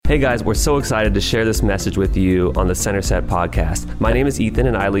Hey guys, we're so excited to share this message with you on the Center Set podcast. My name is Ethan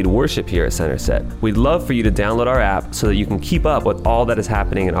and I lead worship here at Center Set. We'd love for you to download our app so that you can keep up with all that is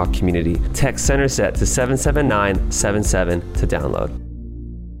happening in our community. Text Center Set to 77977 to download.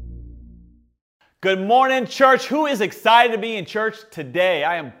 Good morning, church. Who is excited to be in church today?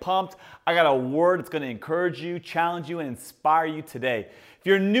 I am pumped. I got a word that's going to encourage you, challenge you, and inspire you today. If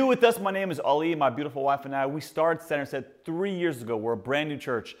you're new with us, my name is Ali. My beautiful wife and I, we started Center Set 3 years ago. We're a brand new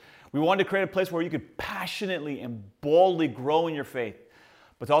church. We wanted to create a place where you could passionately and boldly grow in your faith,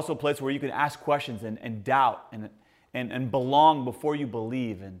 but it's also a place where you can ask questions and doubt and belong before you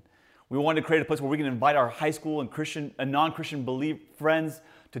believe. And we wanted to create a place where we can invite our high school and non-Christian friends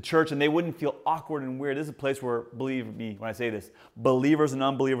to church, and they wouldn't feel awkward and weird. This is a place where, believe me when I say this, believers and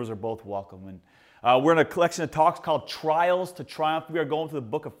unbelievers are both welcome. And we're in a collection of talks called Trials to Triumph. We are going through the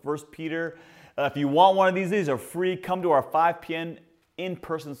book of 1 Peter. If you want one of these are free. Come to our 5 p.m.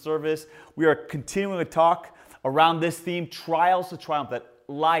 in-person service. We are continuing to talk around this theme, Trials to Triumph, that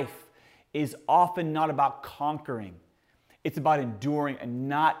life is often not about conquering. It's about enduring and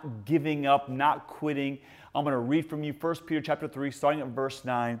not giving up, not quitting. I'm going to read from you 1 Peter chapter 3, starting at verse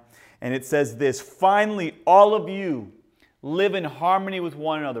 9. And it says this, "Finally, all of you live in harmony with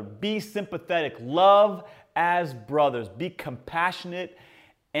one another. Be sympathetic. Love as brothers. Be compassionate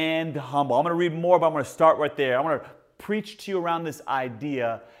and humble." I'm going to read more, but I'm going to start right there. I'm going to preach to you around this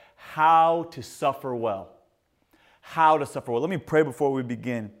idea, how to suffer well. How to suffer well. Let me pray before we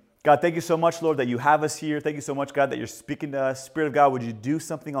begin. God, thank you so much, Lord, that you have us here. Thank you so much, God, that you're speaking to us. Spirit of God, would you do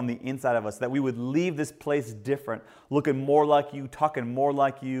something on the inside of us, that we would leave this place different, looking more like you, talking more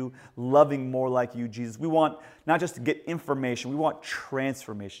like you, loving more like you, Jesus. We want not just to get information, we want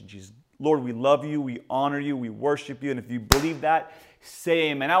transformation, Jesus. Lord, we love you, we honor you, we worship you, and if you believe that,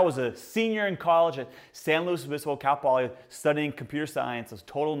 say amen. I was a senior in college at San Luis Obispo, Cal Poly, studying computer science. I was a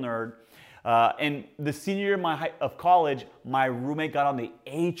total nerd. And the senior year of college, my roommate got on the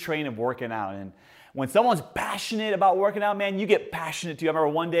A train of working out. And when someone's passionate about working out, man, you get passionate too. I remember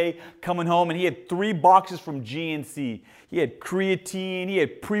one day coming home and he had 3 boxes from GNC. He had creatine, he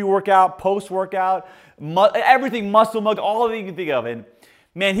had pre-workout, post-workout, everything, muscle milk, all of it you can think of. And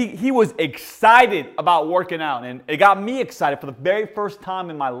man, he was excited about working out. And it got me excited for the very first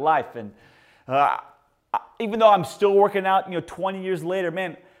time in my life. And even though I'm still working out, 20 years later,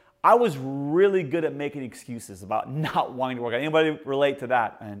 man, I was really good at making excuses about not wanting to work out. Anybody relate to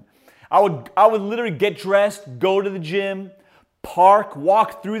that? And I would literally get dressed, go to the gym, park,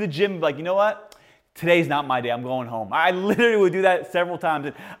 walk through the gym, and be like, you know what? Today's not my day. I'm going home. I literally would do that several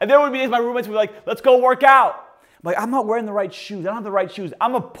times. And there would be days my roommates would be like, let's go work out. I'm like, I'm not wearing the right shoes. I don't have the right shoes.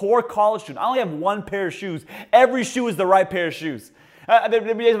 I'm a poor college student. I only have 1 pair of shoes. Every shoe is the right pair of shoes.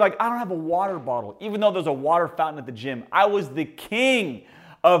 There'd be days like, I don't have a water bottle, even though there's a water fountain at the gym. I was the king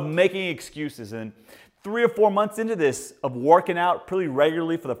of making excuses. And 3 or 4 months into this, of working out pretty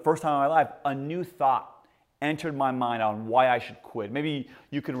regularly for the first time in my life, a new thought entered my mind on why I should quit. Maybe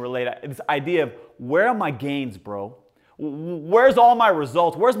you can relate. This idea of, where are my gains, bro? Where's all my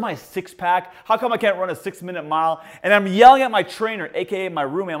results? Where's my 6-pack? How come I can't run a 6-minute mile? And I'm yelling at my trainer, aka my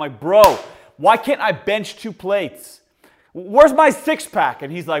roommate. I'm like, bro, why can't I bench 2 plates? Where's my 6-pack?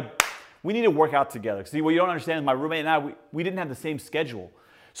 And he's like, we need to work out together. See, what you don't understand is my roommate and I, we didn't have the same schedule.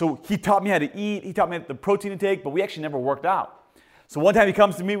 So he taught me how to eat, he taught me the protein intake, but we actually never worked out. So one time he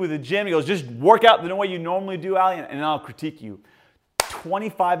comes to me with the gym, he goes, just work out the way you normally do, Ali, and I'll critique you.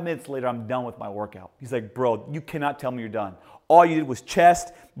 25 minutes later, I'm done with my workout. He's like, bro, you cannot tell me you're done. All you did was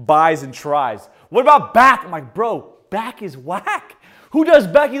chest, bis, and tris. What about back? I'm like, bro, back is whack. Who does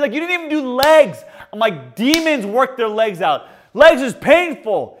back? He's like, you didn't even do legs. I'm like, demons work their legs out. Legs is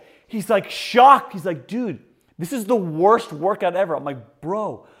painful. He's like shocked. He's like, dude, this is the worst workout ever. I'm like,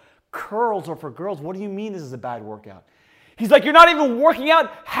 bro, curls are for girls. What do you mean this is a bad workout? He's like, you're not even working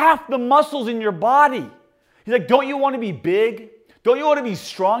out half the muscles in your body. He's like, don't you want to be big? Don't you want to be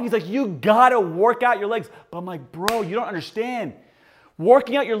strong? He's like, you got to work out your legs. But I'm like, bro, you don't understand.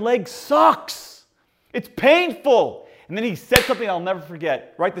 Working out your legs sucks. It's painful. And then he said something I'll never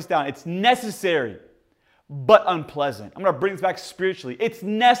forget. Write this down. It's necessary, but unpleasant. I'm going to bring this back spiritually. It's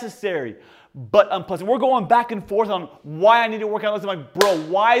necessary, but unpleasant. We're going back and forth on why I need to work out legs. I'm like, bro,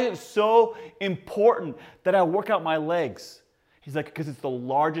 why is it so important that I work out my legs? He's like, because it's the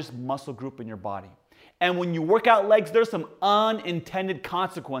largest muscle group in your body. And when you work out legs, there's some unintended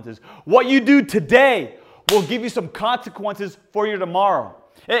consequences. What you do today will give you some consequences for your tomorrow.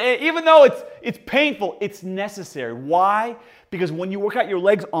 Even though it's painful, it's necessary. Why? Because when you work out your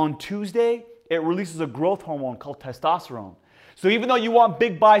legs on Tuesday, it releases a growth hormone called testosterone. So even though you want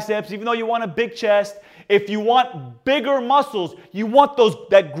big biceps, even though you want a big chest, If you want bigger muscles, you want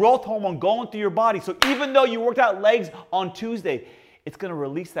that growth hormone going through your body. So even though you worked out legs on Tuesday, it's going to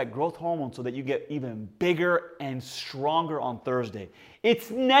release that growth hormone so that you get even bigger and stronger on Thursday.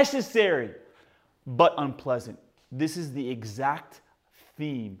 It's necessary, but unpleasant. This is the exact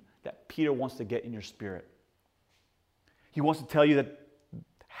theme that Peter wants to get in your spirit. He wants to tell you that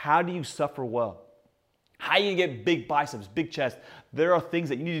how do you suffer well? How do you get big biceps, big chest? There are things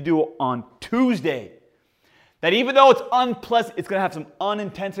that you need to do on Tuesday that even though it's unpleasant, it's going to have some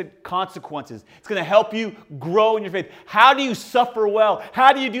unintended consequences. It's going to help you grow in your faith. How do you suffer well?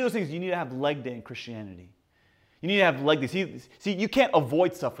 How do you do those things? You need to have leg day in Christianity. You need to have leg day. See, you can't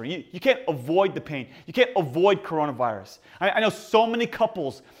avoid suffering. You can't avoid the pain. You can't avoid coronavirus. I know so many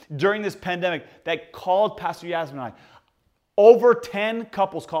couples during this pandemic that called Pastor Yasmin and I. Over 10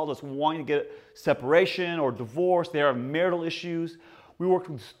 couples called us wanting to get separation or divorce. They have marital issues. We worked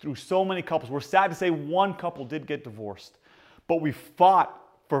through so many couples. We're sad to say one couple did get divorced, but we fought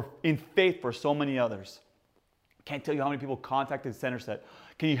in faith for so many others. Can't tell you how many people contacted Centerset.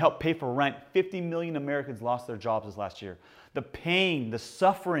 Can you help pay for rent? 50 million Americans lost their jobs this last year. The pain, the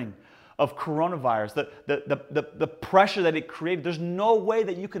suffering of coronavirus, the pressure that it created, there's no way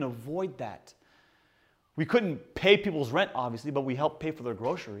that you can avoid that. We couldn't pay people's rent, obviously, but we helped pay for their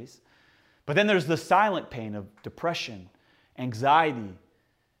groceries. But then there's the silent pain of depression, anxiety,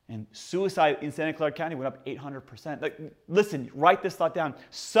 and suicide in Santa Clara County went up 800%. Listen, write this thought down.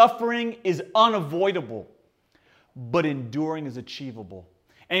 Suffering is unavoidable, but enduring is achievable.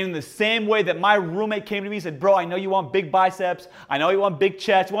 And in the same way that my roommate came to me and said, bro, I know you want big biceps. I know you want big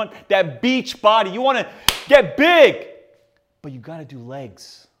chest. You want that beach body. You want to get big, but you got to do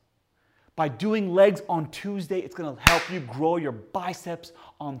legs. By doing legs on Tuesday, it's going to help you grow your biceps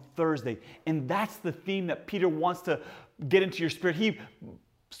on Thursday. And that's the theme that Peter wants to get into your spirit. He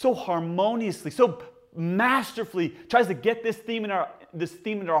so harmoniously, so masterfully tries to get this theme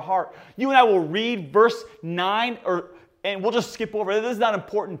into our heart. You and I will read verse 9, and we'll just skip over it. This is not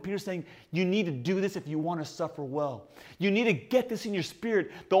important. Peter's saying you need to do this if you want to suffer well. You need to get this in your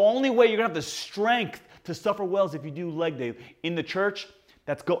spirit. The only way you're going to have the strength to suffer well is if you do leg day. In the church,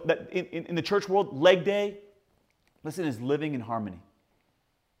 in the church world, leg day, listen, is living in harmony.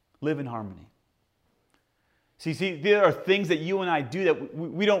 Live in harmony. See, there are things that you and I do that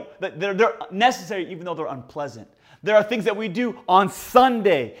we don't, that they're necessary even though they're unpleasant. There are things that we do on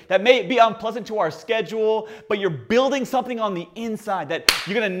Sunday that may be unpleasant to our schedule, but you're building something on the inside that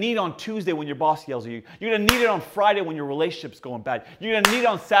you're going to need on Tuesday when your boss yells at you. You're going to need it on Friday when your relationship's going bad. You're going to need it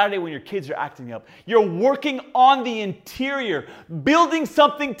on Saturday when your kids are acting up. You're working on the interior, building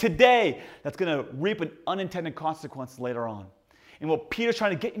something today that's going to reap an unintended consequence later on. And what Peter's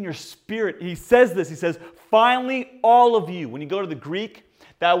trying to get in your spirit, he says this, he says, finally, all of you. When you go to the Greek,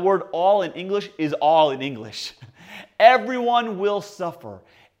 that word all in English is all in English. Everyone will suffer.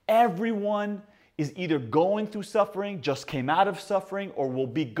 Everyone is either going through suffering, just came out of suffering, or will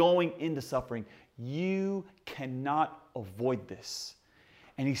be going into suffering. You cannot avoid this.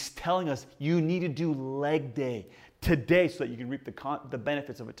 And he's telling us you need to do leg day today so that you can reap the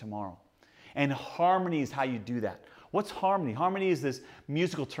benefits of it tomorrow. And harmony is how you do that. What's harmony? Harmony is this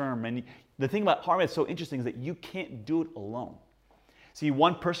musical term. And the thing about harmony that's so interesting is that you can't do it alone. See,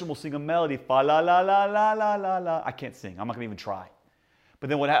 one person will sing a melody, fa la la la la la la la. I can't sing. I'm not going to even try. But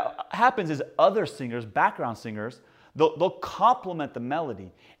then what happens is other singers, background singers, they'll complement the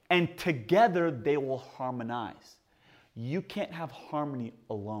melody, and together they will harmonize. You can't have harmony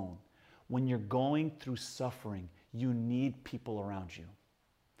alone. When you're going through suffering, you need people around you.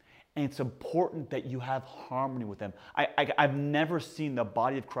 And it's important that you have harmony with them. I've never seen the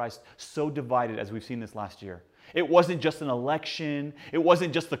body of Christ so divided as we've seen this last year. It wasn't just an election. It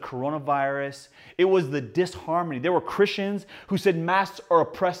wasn't just the coronavirus. It was the disharmony. There were Christians who said masks are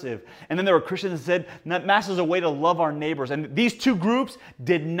oppressive. And then there were Christians that said that masks is a way to love our neighbors. And these two groups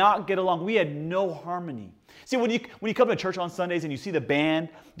did not get along. We had no harmony. See, when you come to church on Sundays and you see the band,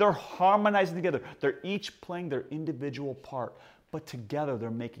 they're harmonizing together. They're each playing their individual part, but together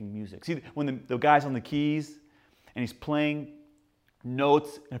they're making music. See, when the guy's on the keys and he's playing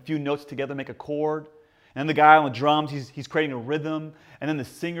notes, and a few notes together make a chord, and then the guy on the drums, he's creating a rhythm, and then the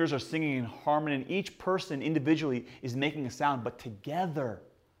singers are singing in harmony, and each person individually is making a sound, but together,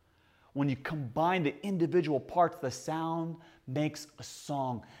 when you combine the individual parts, the sound makes a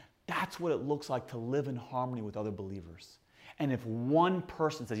song. That's what it looks like to live in harmony with other believers. And if one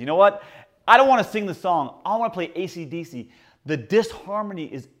person says, you know what, I don't want to sing the song, I want to play AC/DC, the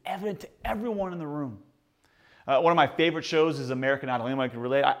disharmony is evident to everyone in the room. One of my favorite shows is American Idol. Anyone can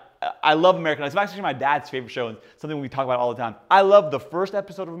relate? I love American Idol. It's actually my dad's favorite show and something we talk about all the time. I love the first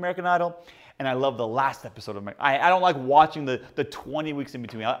episode of American Idol, and I love the last episode of I don't like watching the 20 weeks in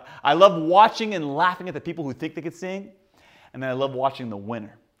between. I love watching and laughing at the people who think they could sing, and then I love watching the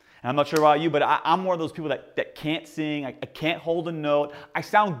winner. And I'm not sure about you, but I'm one of those people that can't sing. I can't hold a note. I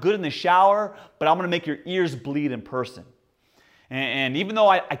sound good in the shower, but I'm going to make your ears bleed in person. And even though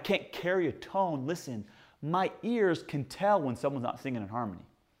I can't carry a tone, listen, my ears can tell when someone's not singing in harmony.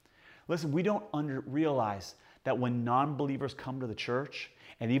 Listen, we don't realize that when non-believers come to the church,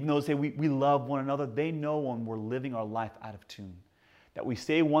 and even though they say we love one another, they know when we're living our life out of tune. That we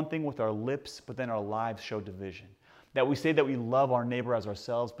say one thing with our lips, but then our lives show division. That we say that we love our neighbor as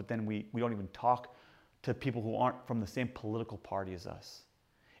ourselves, but then we don't even talk to people who aren't from the same political party as us.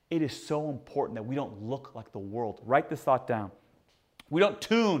 It is so important that we don't look like the world. Write this thought down. We don't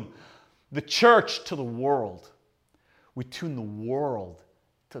tune the church to the world. We tune the world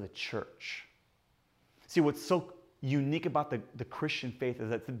to the church. See, what's so unique about the Christian faith is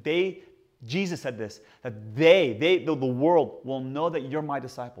that Jesus said this, that the world will know that you're my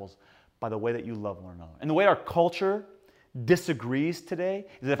disciples by the way that you love one another. And the way our culture disagrees today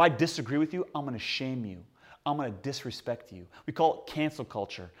is that if I disagree with you, I'm going to shame you. I'm going to disrespect you. We call it cancel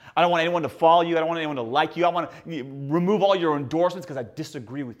culture. I don't want anyone to follow you. I don't want anyone to like you. I want to remove all your endorsements because I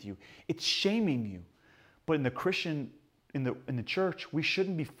disagree with you. It's shaming you. But in the church, we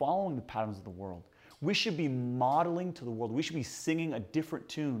shouldn't be following the patterns of the world. We should be modeling to the world. We should be singing a different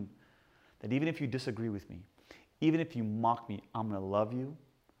tune that even if you disagree with me, even if you mock me, I'm going to love you,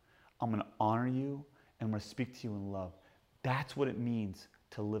 I'm going to honor you, and I'm going to speak to you in love. That's what it means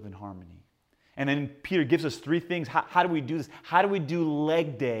to live in harmony. And then Peter gives us 3 things. How do we do this? How do we do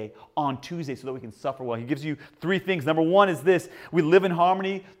leg day on Tuesday so that we can suffer well? He gives you 3 things. Number 1 is this. We live in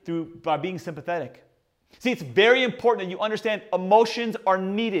harmony by being sympathetic. See, it's very important that you understand emotions are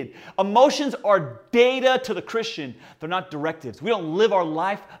needed. Emotions are data to the Christian. They're not directives. We don't live our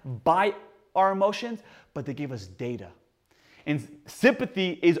life by our emotions, but they give us data. And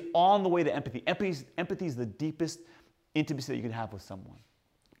sympathy is on the way to empathy. Empathy is the deepest intimacy that you can have with someone.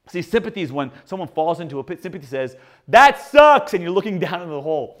 See, sympathy is when someone falls into a pit. Sympathy says, that sucks, and you're looking down into the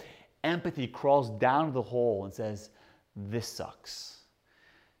hole. Empathy crawls down to the hole and says, this sucks.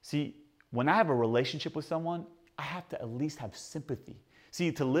 See, when I have a relationship with someone, I have to at least have sympathy.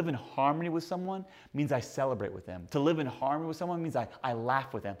 See, to live in harmony with someone means I celebrate with them. To live in harmony with someone means I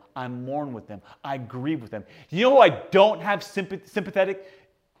laugh with them, I mourn with them, I grieve with them. You know who I don't have sympathetic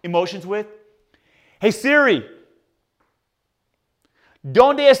emotions with? Hey Siri,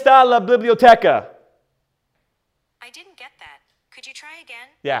 ¿dónde está la biblioteca? I didn't get that. Could you try again?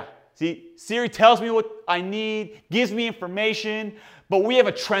 Yeah. See, Siri tells me what I need, gives me information, but we have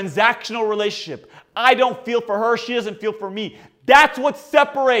a transactional relationship. I don't feel for her, she doesn't feel for me. That's what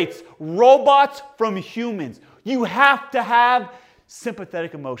separates robots from humans. You have to have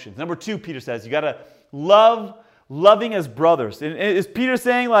sympathetic emotions. Number 2, Peter says, you got to loving as brothers. And is Peter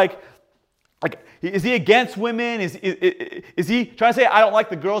saying like is he against women? Is he trying to say I don't like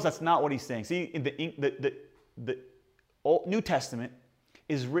the girls? That's not what he's saying. See, in the New Testament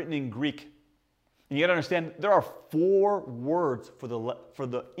is written in Greek. And you got to understand, there are 4 words for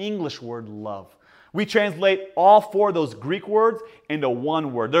the English word love. We translate all 4 of those Greek words into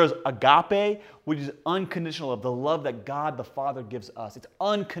one word. There's agape, which is unconditional love, the love that God the Father gives us. It's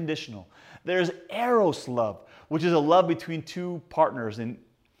unconditional. There's eros love, which is a love between 2 partners. And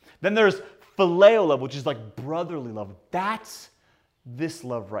then there's phileo love, which is like brotherly love. That's this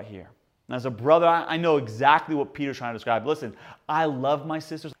love right here. And as a brother, I know exactly what Peter's trying to describe. Listen, I love my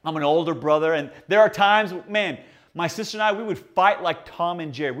sisters. I'm an older brother, and there are times, man, my sister and I, we would fight like Tom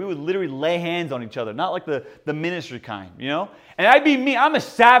and Jerry. We would literally lay hands on each other, not like the ministry kind, you know? And I'd be me. I'm a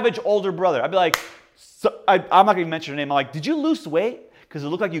savage older brother. I'd be like, I'm not going to mention her name. I'm like, did you lose weight? Because it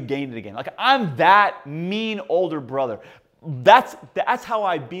looked like you gained it again. Like, I'm that mean older brother. That's how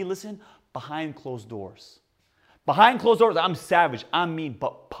I'd be, listen, behind closed doors. Behind closed doors, I'm savage, I'm mean,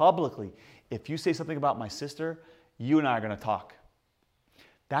 but publicly, if you say something about my sister, you and I are going to talk.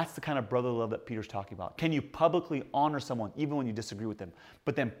 That's the kind of brotherly love that Peter's talking about. Can you publicly honor someone even when you disagree with them,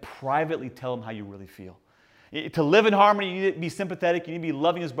 but then privately tell them how you really feel? To live in harmony, you need to be sympathetic, you need to be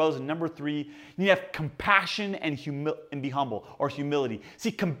loving as brothers, and number 3, you need to have compassion and be humble, or humility.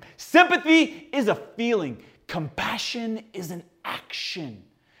 See, sympathy is a feeling. Compassion is an action.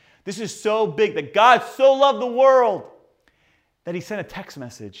 This is so big that God so loved the world that he sent a text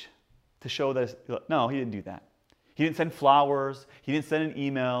message to show that. No, he didn't do that. He didn't send flowers. He didn't send an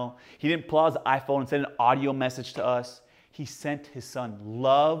email. He didn't pull out his iPhone and send an audio message to us. He sent his son.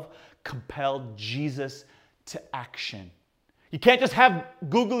 Love compelled Jesus to action. You can't just have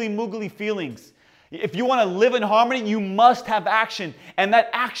googly moogly feelings. If you want to live in harmony, you must have action. And that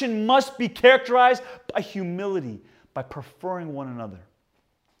action must be characterized by humility, by preferring one another.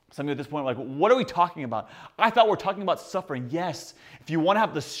 Some of you at this point are like, what are we talking about? I thought we're talking about suffering. Yes, if you want to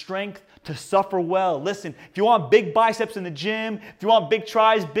have the strength to suffer well, listen, if you want big biceps in the gym, if you want big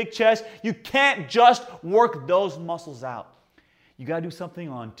tries, big chest, you can't just work those muscles out. You got to do something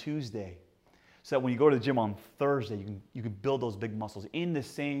on Tuesday so that when you go to the gym on Thursday, you can build those big muscles in the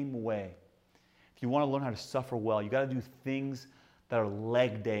same way. If you want to learn how to suffer well, you got to do things that are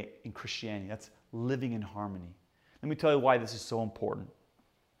leg day in Christianity. That's living in harmony. Let me tell you why this is so important.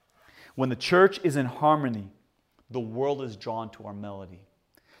 When the church is in harmony, the world is drawn to our melody.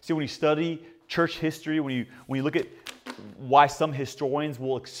 See, when you study church history, when you look at why some historians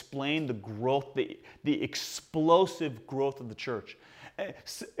will explain the growth, the explosive growth of the church.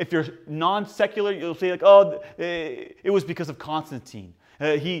 If you're non-secular, you'll say like, oh, it was because of Constantine.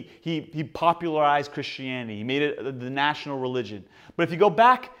 He popularized Christianity. He made it the national religion. But if you go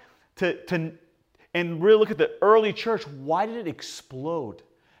back to and really look at the early church, why did it explode?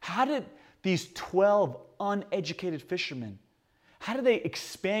 How did these 12 uneducated fishermen, how did they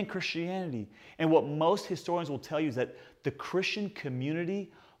expand Christianity? And what most historians will tell you is that the Christian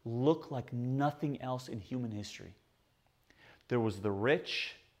community looked like nothing else in human history. There was the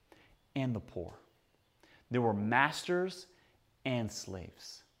rich and the poor. There were masters and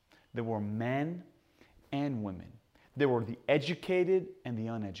slaves. There were men and women. There were the educated and the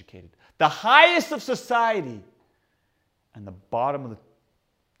uneducated. The highest of society and the bottom of the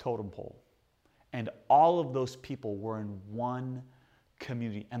totem pole. And all of those people were in one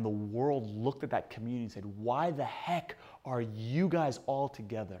community. And the world looked at that community and said, why the heck are you guys all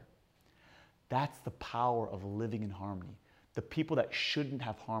together? That's the power of living in harmony. The people that shouldn't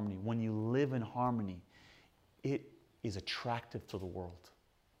have harmony, when you live in harmony, it is attractive to the world.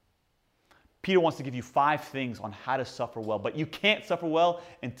 Peter wants to give you 5 things on how to suffer well, but you can't suffer well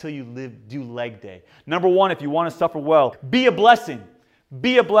until you do leg day. Number 1, if you want to suffer well, be a blessing.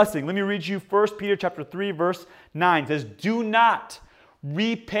 Be a blessing. Let me read you 1 Peter chapter 3, verse 9. It says, do not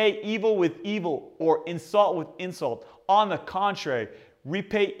repay evil with evil or insult with insult. On the contrary,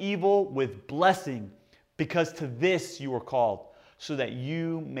 repay evil with blessing, because to this you were called, so that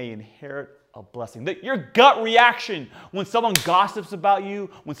you may inherit a blessing. Your gut reaction when someone gossips about you,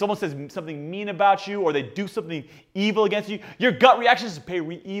 when someone says something mean about you, or they do something evil against you, your gut reaction is to pay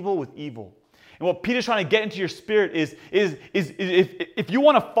evil with evil. And what Peter's trying to get into your spirit is if you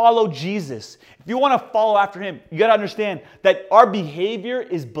want to follow Jesus, if you want to follow after him, you got to understand that our behavior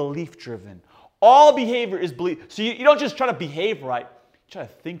is belief driven. All behavior is belief. So you don't just try to behave right, you try to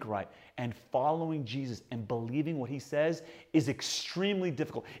think right. And following Jesus and believing what he says is extremely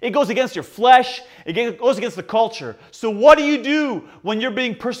difficult. It goes against your flesh. It goes against the culture. So what do you do when you're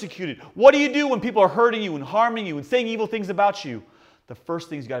being persecuted? What do you do when people are hurting you and harming you and saying evil things about you? The first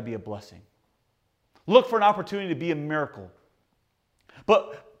thing is got to be a blessing. Look for an opportunity to be a miracle.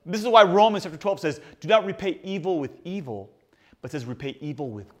 But this is why Romans chapter 12 says, do not repay evil with evil, but it says repay evil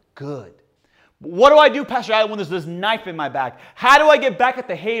with good. What do I do, Pastor Adam, when there's this knife in my back? How do I get back at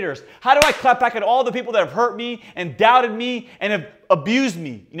the haters? How do I clap back at all the people that have hurt me and doubted me and have abused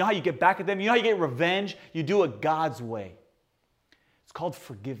me? You know how you get back at them? You know how you get revenge? You do it God's way. It's called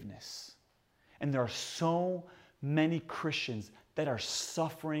forgiveness. And there are so many Christians that are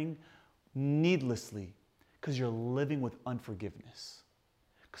suffering needlessly because you're living with unforgiveness.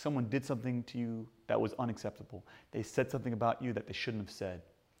 Someone did something to you that was unacceptable. They said something about you that they shouldn't have said,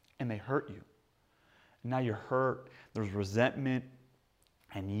 and they hurt you. Now you're hurt, there's resentment,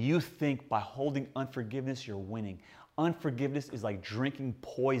 and you think by holding unforgiveness, you're winning. Unforgiveness is like drinking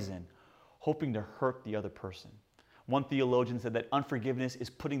poison, hoping to hurt the other person. One theologian said that unforgiveness is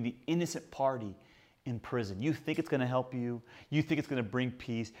putting the innocent party in prison. You think it's going to help you. You think it's going to bring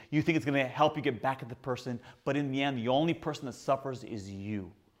peace. You think it's going to help you get back at the person. But in the end, the only person that suffers is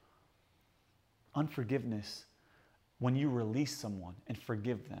you. Unforgiveness, when you release someone and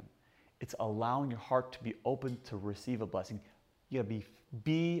forgive them, it's allowing your heart to be open to receive a blessing. You got to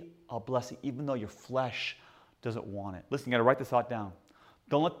be a blessing even though your flesh doesn't want it. Listen, you got to write this thought down.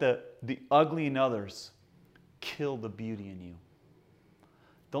 Don't let the ugly in others kill the beauty in you.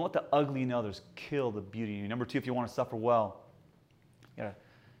 Don't let the ugly in others kill the beauty in you. Number 2, if you want to suffer well, you got to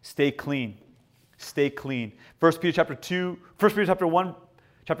stay clean. Stay clean. 1 Peter chapter 1,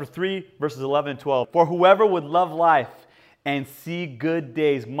 chapter 3, verses 11 and 12. For whoever would love life and see good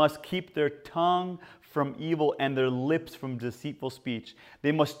days must keep their tongue from evil and their lips from deceitful speech.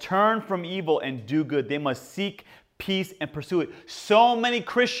 They must turn from evil and do good. They must seek peace and pursue it. So many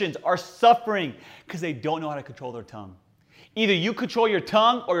Christians are suffering because they don't know how to control their tongue. Either you control your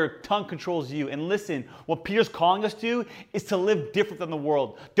tongue or your tongue controls you. And listen, what Peter's calling us to is to live different than the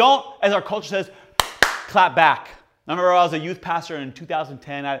world. Don't, as our culture says, clap back. I remember I was a youth pastor in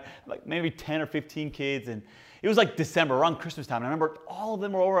 2010. I had like maybe 10 or 15 kids, and it was like December, around Christmas time. And I remember all of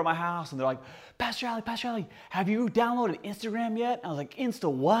them were over at my house, and they're like, Pastor Ali, have you downloaded Instagram yet? And I was like,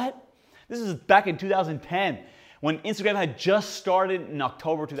 Insta what? This is back in 2010 when Instagram had just started in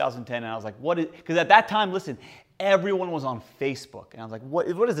October 2010. And I was like, what is, because at that time, listen, everyone was on Facebook. And I was like, what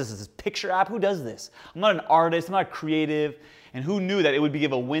is this? Is this picture app? Who does this? I'm not an artist. I'm not creative. And who knew that it would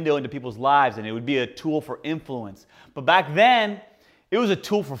give a window into people's lives and it would be a tool for influence? But back then, it was a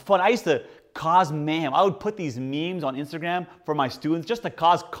tool for fun. I used to cause mayhem. I would put these memes on Instagram for my students just to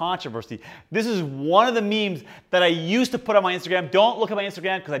cause controversy. This is one of the memes that I used to put on my Instagram. Don't look at my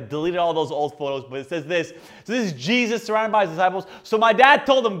Instagram because I deleted all those old photos, but it says this. So this is Jesus surrounded by his disciples. So my dad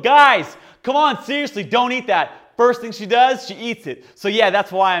told them, guys, come on, seriously, don't eat that. First thing she does, she eats it. So yeah,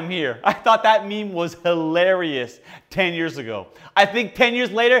 that's why I'm here. I thought that meme was hilarious 10 years ago. I think 10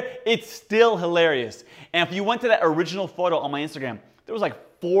 years later, it's still hilarious. And if you went to that original photo on my Instagram, there was like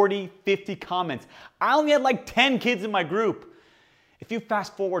 40, 50 comments. I only had like 10 kids in my group. If you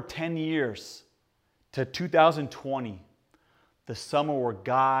fast forward 10 years to 2020, the summer where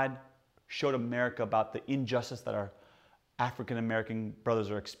God showed America about the injustice that our African American brothers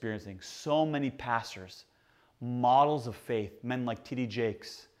are experiencing, so many pastors, models of faith, men like T.D.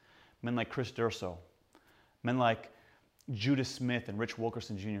 Jakes, men like Chris Durso, men like Judah Smith and Rich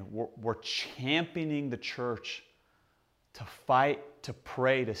Wilkerson Jr. were championing the church to fight, to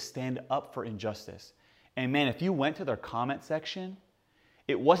pray, to stand up for injustice. And man, if you went to their comment section,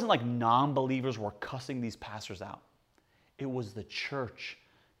 it wasn't like non-believers were cussing these pastors out. It was the church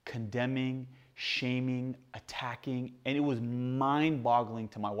condemning, shaming, attacking, and it was mind-boggling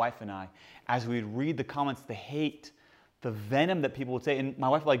to my wife and I as we'd read the comments, the hate, the venom that people would say. And my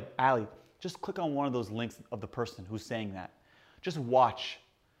wife was like, Ali, just click on one of those links of the person who's saying that. Just watch.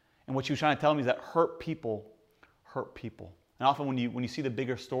 And what she was trying to tell me is that hurt people hurt people. And often when you see the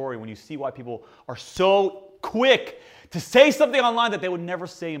bigger story, when you see why people are so quick to say something online that they would never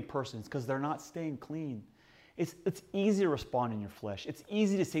say in person, it's because they're not staying clean. It's easy to respond in your flesh. It's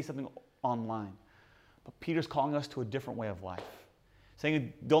easy to say something online. But Peter's calling us to a different way of life.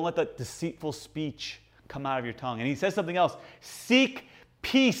 Saying, don't let that deceitful speech come out of your tongue. And he says something else. Seek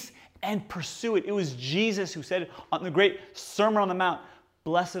peace and pursue it. It was Jesus who said on the great Sermon on the Mount,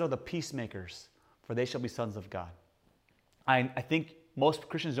 blessed are the peacemakers, for they shall be sons of God. I think most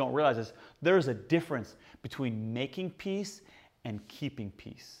Christians don't realize this. There is a difference between making peace and keeping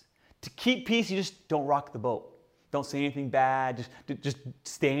peace. To keep peace, you just don't rock the boat. Don't say anything bad. Just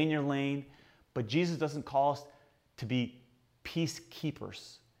stay in your lane. But Jesus doesn't call us to be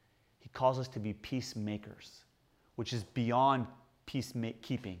peacekeepers. He calls us to be peacemakers, which is beyond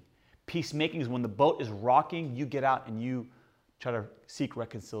peacekeeping. Peacemaking is when the boat is rocking, you get out and you try to seek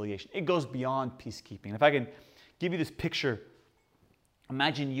reconciliation. It goes beyond peacekeeping. And if I can give you this picture,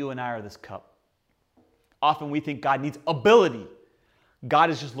 imagine you and I are this cup. Often we think God needs ability.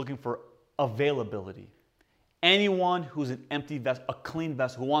 God is just looking for availability. Anyone who's an empty vessel, a clean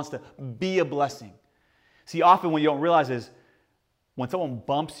vessel, who wants to be a blessing. See, often what you don't realize is when someone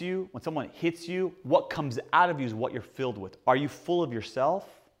bumps you, when someone hits you, what comes out of you is what you're filled with. Are you full of yourself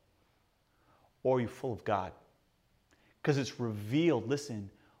or are you full of God? Because it's revealed, listen,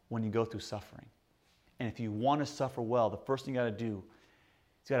 when you go through suffering. And if you want to suffer well, the first thing you got to do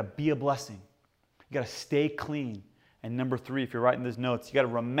is you got to be a blessing. You got to stay clean. And number 3, if you're writing these notes, you got to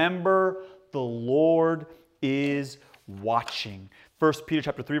remember the Lord is watching. 1 Peter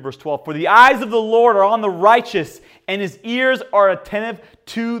chapter 3, verse 12. For the eyes of the Lord are on the righteous, and his ears are attentive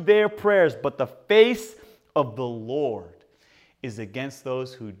to their prayers. But the face of the Lord is against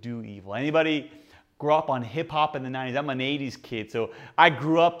those who do evil. Anybody grew up on hip hop in the 90s? I'm an 80s kid, so I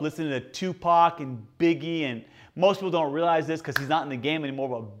grew up listening to Tupac and Biggie, and most people don't realize this because he's not in the game anymore,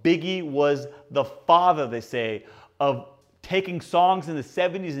 but Biggie was the father, they say, of taking songs in the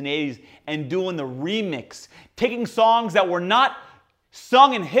 70s and 80s and doing the remix, taking songs that were not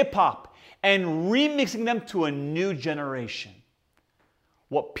sung in hip hop and remixing them to a new generation.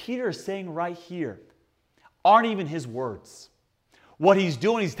 What Peter is saying right here aren't even his words. What he's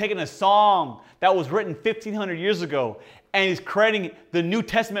doing, he's taking a song that was written 1,500 years ago and he's creating the New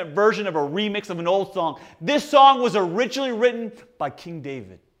Testament version of a remix of an old song. This song was originally written by King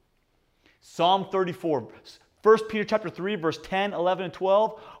David. Psalm 34, 1 Peter chapter 3, verse 10, 11, and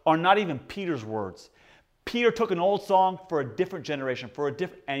 12 are not even Peter's words. Peter took an old song for a different generation,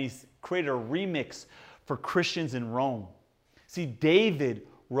 and he's created a remix for Christians in Rome. See, David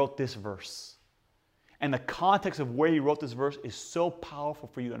wrote this verse. And the context of where he wrote this verse is so powerful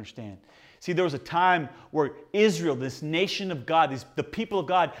for you to understand. See, there was a time where Israel, this nation of God, the people of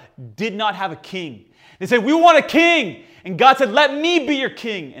God, did not have a king. They said, we want a king. And God said, let me be your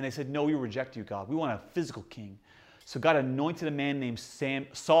king. And they said, no, we reject you, God. We want a physical king. So God anointed a man named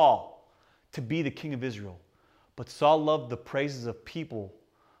Saul to be the king of Israel. But Saul loved the praises of people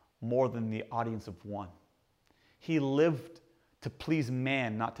more than the audience of one. He lived to please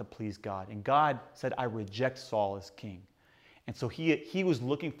man, not to please God. And God said, I reject Saul as king. And so he was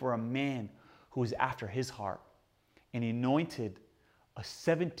looking for a man who was after his heart. And he anointed a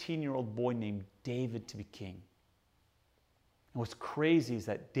 17-year-old boy named David to be king. And what's crazy is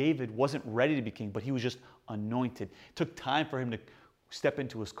that David wasn't ready to be king, but he was just anointed. It took time for him to step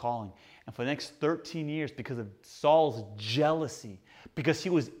into his calling. And for the next 13 years, because of Saul's jealousy, because he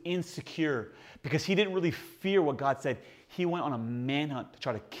was insecure, because he didn't really fear what God said, he went on a manhunt to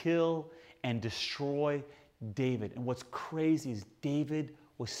try to kill and destroy David. And what's crazy is David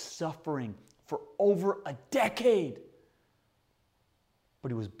was suffering for over a decade. But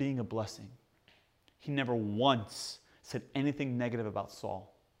he was being a blessing. He never once said anything negative about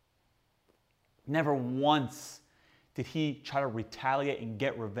Saul. Never once did he try to retaliate and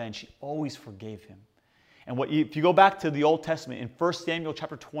get revenge. He always forgave him. And if you go back to the Old Testament, in 1 Samuel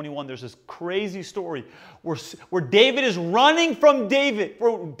chapter 21, there's this crazy story where David is running from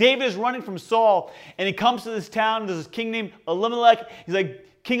Saul, and he comes to this town. There's this king named Elimelech. He's like,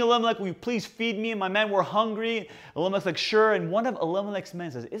 King Elimelech, will you please feed me and my men? We're hungry. Elimelech's like, sure. And one of Elimelech's men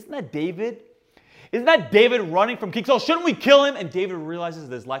says, isn't that David? Isn't that David running from King Saul? Shouldn't we kill him? And David realizes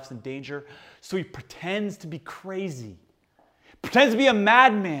that his life's in danger, so he pretends to be crazy, pretends to be a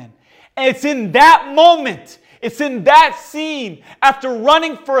madman. And it's in that moment, it's in that scene, after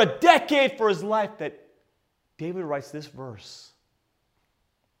running for a decade for his life, that David writes this verse.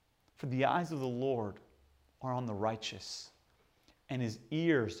 For the eyes of the Lord are on the righteous, and his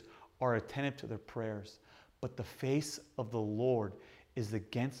ears are attentive to their prayers. But the face of the Lord is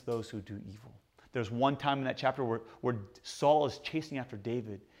against those who do evil. There's one time in that chapter where Saul is chasing after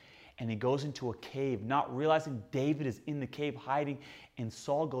David, and he goes into a cave, not realizing David is in the cave hiding, and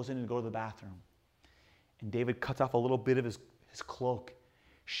Saul goes in and goes to the bathroom. And David cuts off a little bit of his cloak,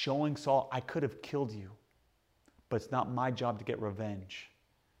 showing Saul, I could have killed you, but it's not my job to get revenge.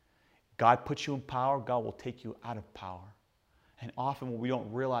 God puts you in power, God will take you out of power. And often what we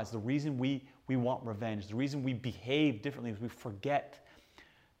don't realize, the reason we want revenge, the reason we behave differently is we forget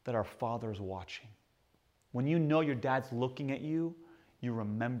that our Father is watching. When you know your dad's looking at you, you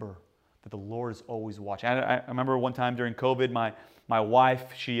remember that the Lord is always watching. I remember one time during COVID, my wife,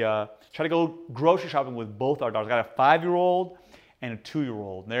 she tried to go grocery shopping with both our daughters. I got a 5-year-old and a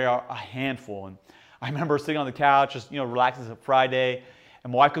 2-year-old. They are a handful. And I remember sitting on the couch, just relaxing. It's a Friday,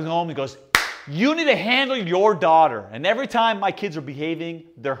 and my wife comes home and goes, you need to handle your daughter. And every time my kids are behaving,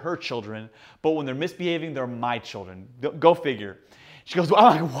 they're her children. But when they're misbehaving, they're my children. Go figure. She goes, well,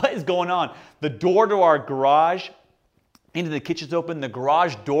 I'm like, what is going on? The door to our garage into the kitchen's open, the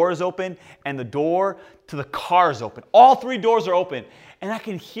garage door is open, and the door to the car is open. All 3 doors are open. And I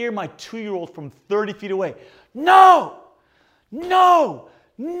can hear my 2-year-old from 30 feet away, no, no,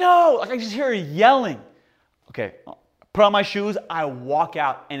 no. Like I just hear her yelling. Okay, put on my shoes, I walk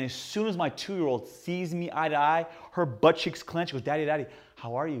out, and as soon as my 2-year-old sees me eye to eye, her butt cheeks clench. She goes, Daddy, Daddy,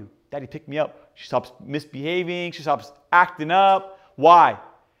 how are you? Daddy, pick me up. She stops misbehaving. She stops acting up. Why?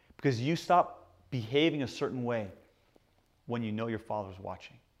 Because you stop behaving a certain way when you know your Father's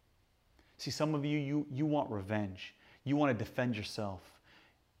watching. See, some of you want revenge. You want to defend yourself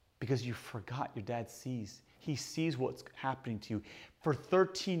because you forgot your dad sees. He sees what's happening to you. For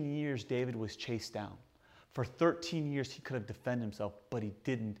 13 years, David was chased down. For 13 years, he could have defended himself, but he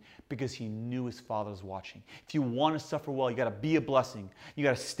didn't because he knew his Father was watching. If you want to suffer well, you got to be a blessing. You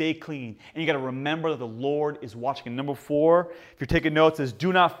got to stay clean, and you got to remember that the Lord is watching. And number 4, if you're taking notes, is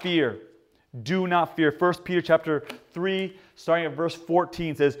do not fear. Do not fear. 1 Peter chapter 3, starting at verse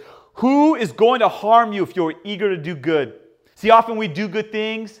 14 says, who is going to harm you if you're eager to do good? See, often we do good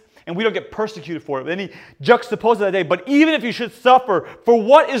things and we don't get persecuted for it. But then he juxtaposes that day. But even if you should suffer for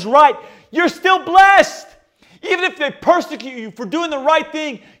what is right, you're still blessed. Even if they persecute you for doing the right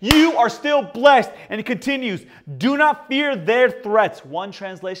thing, you are still blessed. And he continues, do not fear their threats. One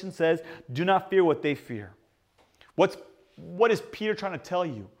translation says, do not fear what they fear. What is Peter trying to tell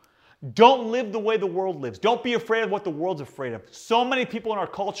you? Don't live the way the world lives. Don't be afraid of what the world's afraid of. So many people in our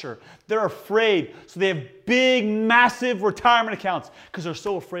culture, they're afraid. So they have big, massive retirement accounts because they're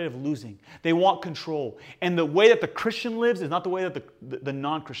so afraid of losing. They want control. And the way that the Christian lives is not the way that the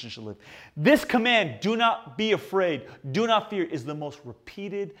non-Christian should live. This command, do not be afraid, do not fear, is the most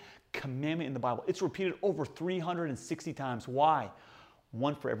repeated commandment in the Bible. It's repeated over 360 times. Why?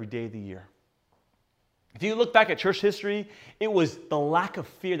 One for every day of the year. If you look back at church history, it was the lack of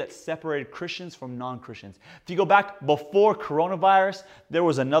fear that separated Christians from non-Christians. If you go back before coronavirus, there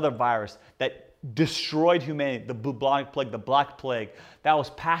was another virus that destroyed humanity, the bubonic plague, the Black Plague, that was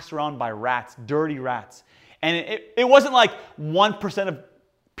passed around by rats, dirty rats. And it wasn't like 1% of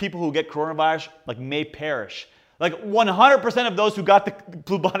people who get coronavirus may perish. Like 100% of those who got the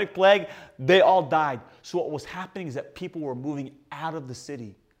bubonic plague, they all died. So what was happening is that people were moving out of the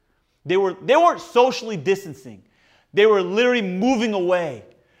city. They weren't socially distancing. They were literally moving away.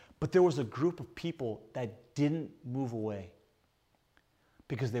 But there was a group of people that didn't move away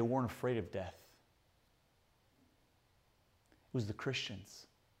because they weren't afraid of death. It was the Christians,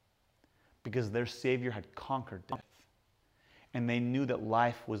 because their Savior had conquered death. And they knew that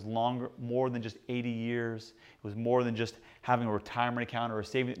life was more than just 80 years. It was more than just having a retirement account or a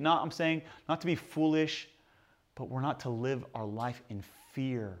savings. No, I'm saying not to be foolish, but we're not to live our life in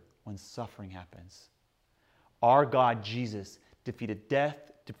fear when suffering happens. Our God, Jesus, defeated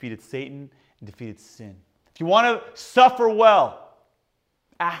death, defeated Satan, and defeated sin. If you want to suffer well,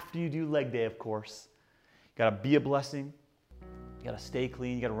 after you do leg day, of course, you got to be a blessing. You got to stay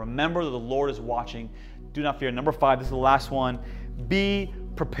clean. You got to remember that the Lord is watching. Do not fear. Number 5, this is the last one. Be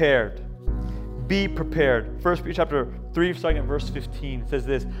prepared. Be prepared. 1 Peter chapter 3, starting at verse 15, it says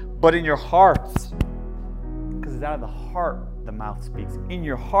this, but in your hearts, because it's out of the heart the mouth speaks. In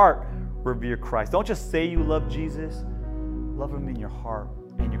your heart, revere Christ. Don't just say you love Jesus. Love Him in your heart,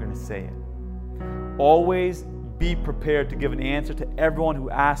 and you're going to say it. Always be prepared to give an answer to everyone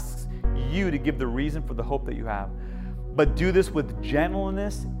who asks you to give the reason for the hope that you have. But do this with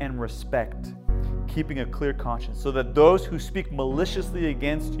gentleness and respect, keeping a clear conscience, so that those who speak maliciously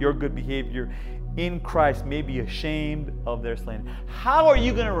against your good behavior in Christ may be ashamed of their slander. How are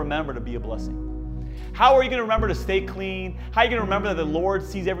you going to remember to be a blessing? How are you going to remember to stay clean? How are you going to remember that the Lord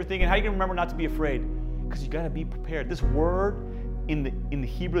sees everything? And how are you going to remember not to be afraid? Because you got to be prepared. This word in the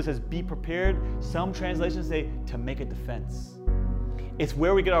Hebrew says be prepared. Some translations say to make a defense. It's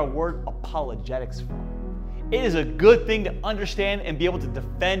where we get our word apologetics from. It is a good thing to understand and be able to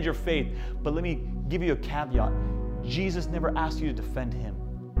defend your faith. But let me give you a caveat. Jesus never asked you to defend Him.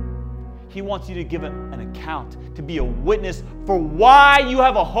 He wants you to give an account, to be a witness for why you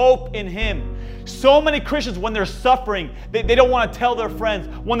have a hope in Him. So many Christians, when they're suffering, they don't want to tell their friends.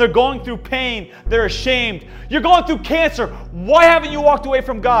 When they're going through pain, they're ashamed. You're going through cancer. Why haven't you walked away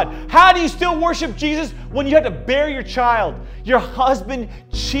from God? How do you still worship Jesus when you had to bear your child? Your husband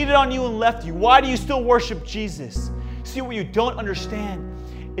cheated on you and left you. Why do you still worship Jesus? See, what you don't understand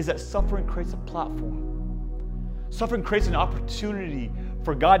is that suffering creates a platform. Suffering creates an opportunity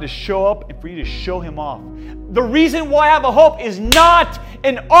for God to show up and for you to show Him off. The reason why I have a hope is not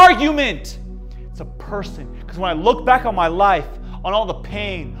an argument. It's a person. Because when I look back on my life, on all the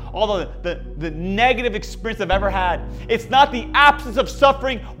pain, all the negative experience I've ever had, it's not the absence of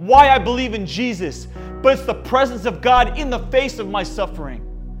suffering why I believe in Jesus, but it's the presence of God in the face of my suffering.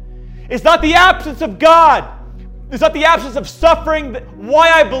 It's not the absence of God. It's not the absence of suffering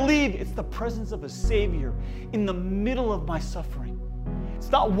why I believe. It's the presence of a Savior in the middle of my suffering. It's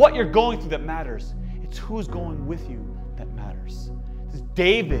not what you're going through that matters. It's who's going with you that matters. It's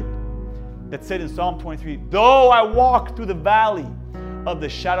David that said in Psalm 23, though I walk through the valley of the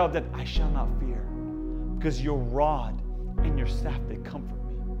shadow of death, I shall not fear, because your rod and your staff, they comfort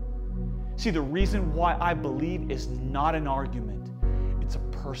me. See, the reason why I believe is not an argument. It's a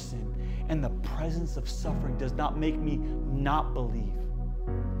person. And the presence of suffering does not make me not believe.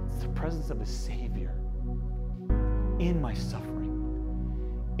 It's the presence of a Savior in my suffering,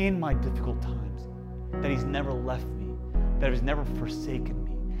 in my difficult times, that He's never left me, that He's never forsaken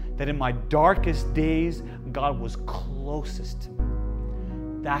me, that in my darkest days, God was closest to me.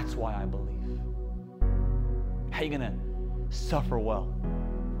 That's why I believe. How are you going to suffer well?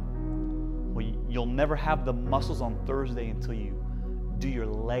 Well, you'll never have the muscles on Thursday until you do your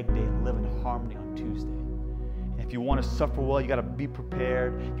leg day and live in harmony on Tuesday. And if you want to suffer well, you got to be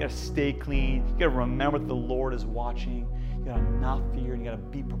prepared. You got to stay clean. You got to remember that the Lord is watching. You got to not fear, and you got to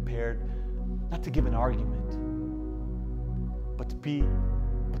be prepared, not to give an argument, but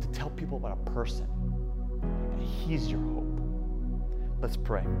to tell people about a person. And He's your hope. Let's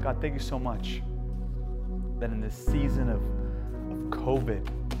pray. God, thank you so much that in this season of COVID,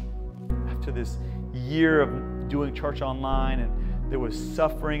 after this year of doing church online, and there was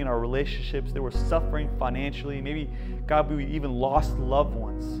suffering in our relationships. There was suffering financially. Maybe, God, we even lost loved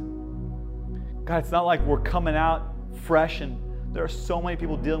ones. God, it's not like we're coming out fresh, and there are so many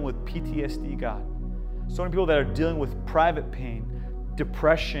people dealing with PTSD, God. So many people that are dealing with private pain,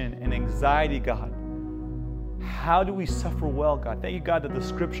 depression, and anxiety, God. How do we suffer well, God? Thank you, God, that the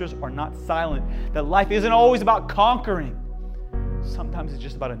scriptures are not silent, that life isn't always about conquering. Sometimes it's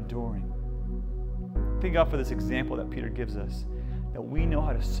just about enduring. Thank God for this example that Peter gives us, that we know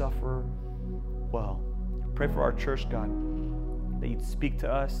how to suffer well. Pray for our church, God, that you'd speak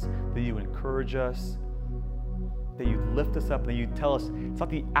to us, that you would encourage us, that you'd lift us up, that you'd tell us it's not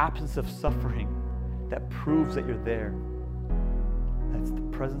the absence of suffering that proves that you're there. That's the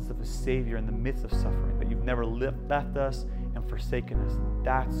presence of a Savior in the midst of suffering, that you've never left us and forsaken us.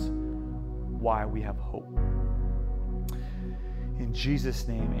 That's why we have hope. In Jesus'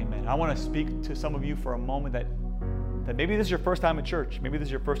 name, amen. I want to speak to some of you for a moment that maybe this is your first time at church. Maybe this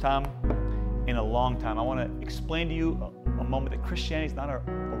is your first time in a long time. I want to explain to you a moment that Christianity is not a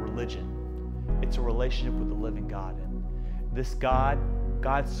religion. It's a relationship with the living God. And this God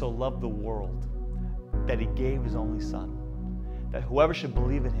so loved the world that He gave His only Son, that whoever should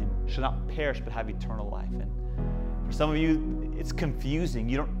believe in Him should not perish but have eternal life. And for some of you, it's confusing.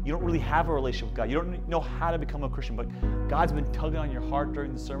 You don't really have a relationship with God. You don't know how to become a Christian, but God's been tugging on your heart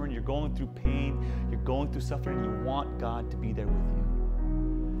during the sermon. You're going through pain, you're going through suffering, and you want God to be there with you.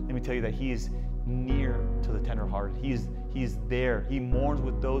 Let me tell you that He is near to the tenderhearted. He is there. He mourns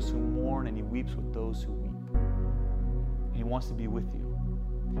with those who mourn, and He weeps with those who weep. And He wants to be with you.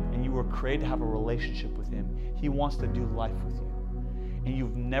 And you were created to have a relationship with Him. He wants to do life with you. And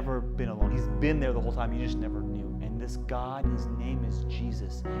you've never been alone. He's been there the whole time. You just never knew. And this God, His name is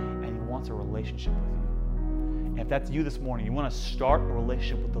Jesus, and He wants a relationship with you. And if that's you this morning, you want to start a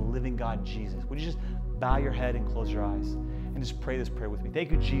relationship with the living God, Jesus, would you just bow your head and close your eyes and just pray this prayer with me? Thank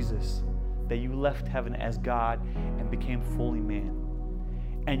you, Jesus, that you left heaven as God and became fully man.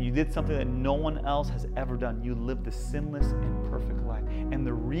 And you did something that no one else has ever done. You lived a sinless and perfect life. And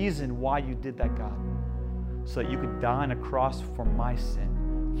the reason why you did that, God, so that you could die on a cross for my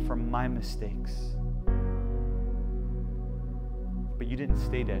sin, for my mistakes. But you didn't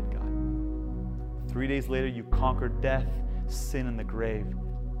stay dead, God. 3 days later, you conquered death, sin, and the grave,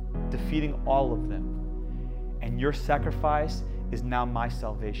 defeating all of them. And your sacrifice is now my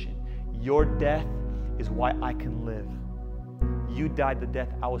salvation. Your death is why I can live. You died the death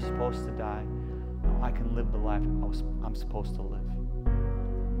I was supposed to die. Now I can live the life I'm supposed to live.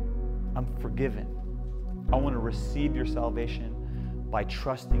 I'm forgiven. I want to receive your salvation by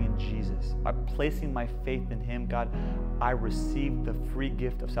trusting in Jesus. By placing my faith in Him, God, I receive the free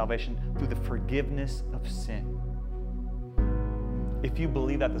gift of salvation through the forgiveness of sin. If you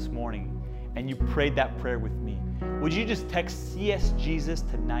believe that this morning and you prayed that prayer with me, would you just text CS Jesus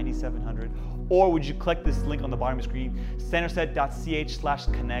to 9700? Or would you click this link on the bottom of the screen,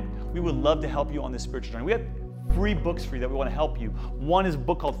 centerset.ch/connect. We would love to help you on this spiritual journey. We have free books for you that we want to help you. One is a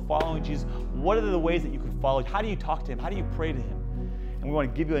book called Following Jesus. What are the ways that you can follow? How do you talk to Him? How do you pray to Him? And we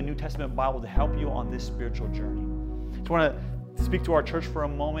want to give you a New Testament Bible to help you on this spiritual journey. So I want to speak to our church for a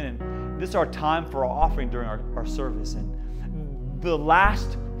moment, and this is our time for our offering during our service. And the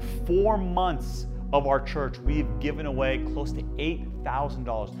last 4 months of our church, we've given away close to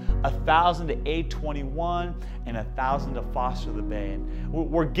 $8,000, $1,000 to Aid 21 and $1,000 to Foster the Bay. And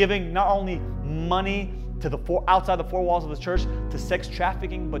we're giving not only money to outside the four walls of the church to sex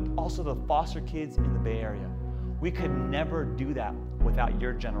trafficking, but also the foster kids in the Bay Area. We could never do that without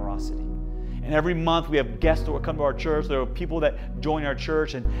your generosity. And every month we have guests that will come to our church. There are people that join our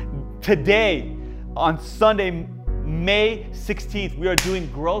church. And today, on Sunday, May 16th, we are doing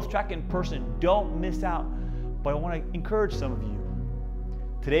Growth Track in person. Don't miss out. But I want to encourage some of you.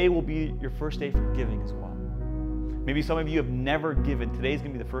 Today will be your first day for giving as well. Maybe some of you have never given. Today's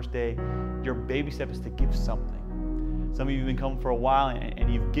going to be the first day. Your baby step is to give something. Some of you have been coming for a while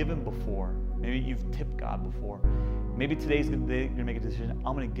and you've given before. Maybe you've tipped God before. Maybe today's the day you're going to make a decision.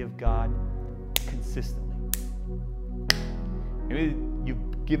 I'm going to give God consistently. Maybe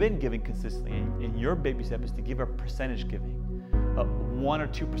you've given giving consistently, and your baby step is to give a percentage giving, 1 or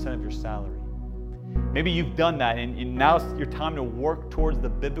 2% of your salary. Maybe you've done that, and now it's your time to work towards the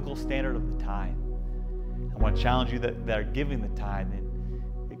biblical standard of the tithe. I want to challenge you that are giving the tithe. And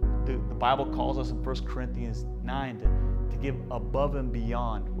the Bible calls us in 1 Corinthians 9 to give above and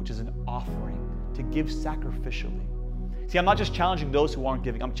beyond, which is an offering, to give sacrificially. See, I'm not just challenging those who aren't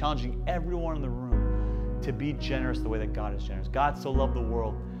giving. I'm challenging everyone in the room to be generous the way that God is generous. God so loved the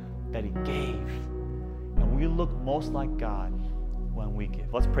world that He gave. And we look most like God when we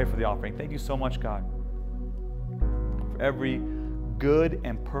give. Let's pray for the offering. Thank you so much, God, for every good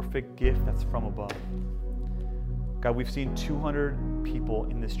and perfect gift that's from above. God, we've seen 200 people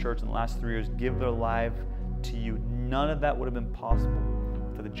in this church in the last 3 years give their life to you. None of that would have been possible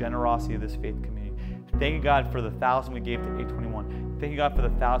for the generosity of this faith community. Thank you, God, for the 1,000 we gave to 821. Thank you, God, for the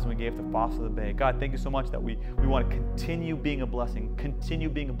 1,000 we gave to Foster the Bay. God, thank you so much that we want to continue being a blessing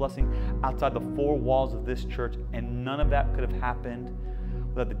outside the four walls of this church, and none of that could have happened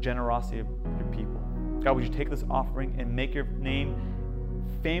without the generosity of your people. God, would you take this offering and make your name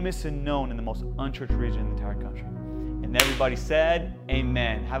famous and known in the most unchurched region in the entire country? And everybody said,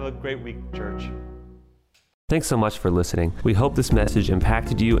 amen. Have a great week, church. Thanks so much for listening. We hope this message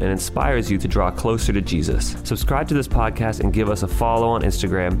impacted you and inspires you to draw closer to Jesus. Subscribe to this podcast and give us a follow on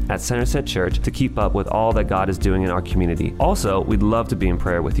Instagram at Centerset Church to keep up with all that God is doing in our community. Also, we'd love to be in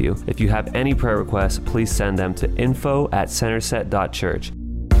prayer with you. If you have any prayer requests, please send them to info@centerset.church.